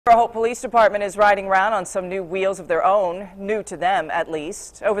Our Hope Police Department is riding around on some new wheels of their own, new to them at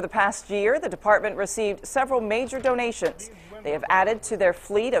least. Over the past year, the department received several major donations. They have added to their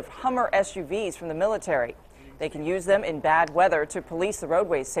fleet of Hummer SUVs from the military. They can use them in bad weather to police the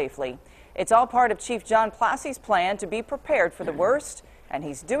roadways safely. It's all part of Chief John Plassey's plan to be prepared for the worst, and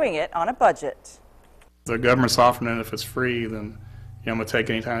he's doing it on a budget. The government's offering it if it's free, then I'm going to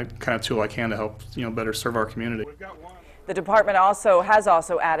take any kind of tool I can to help better serve our community. The department has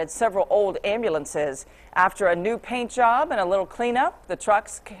also added several old ambulances. After a new paint job and a little cleanup, the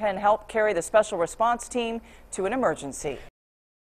trucks can help carry the special response team to an emergency.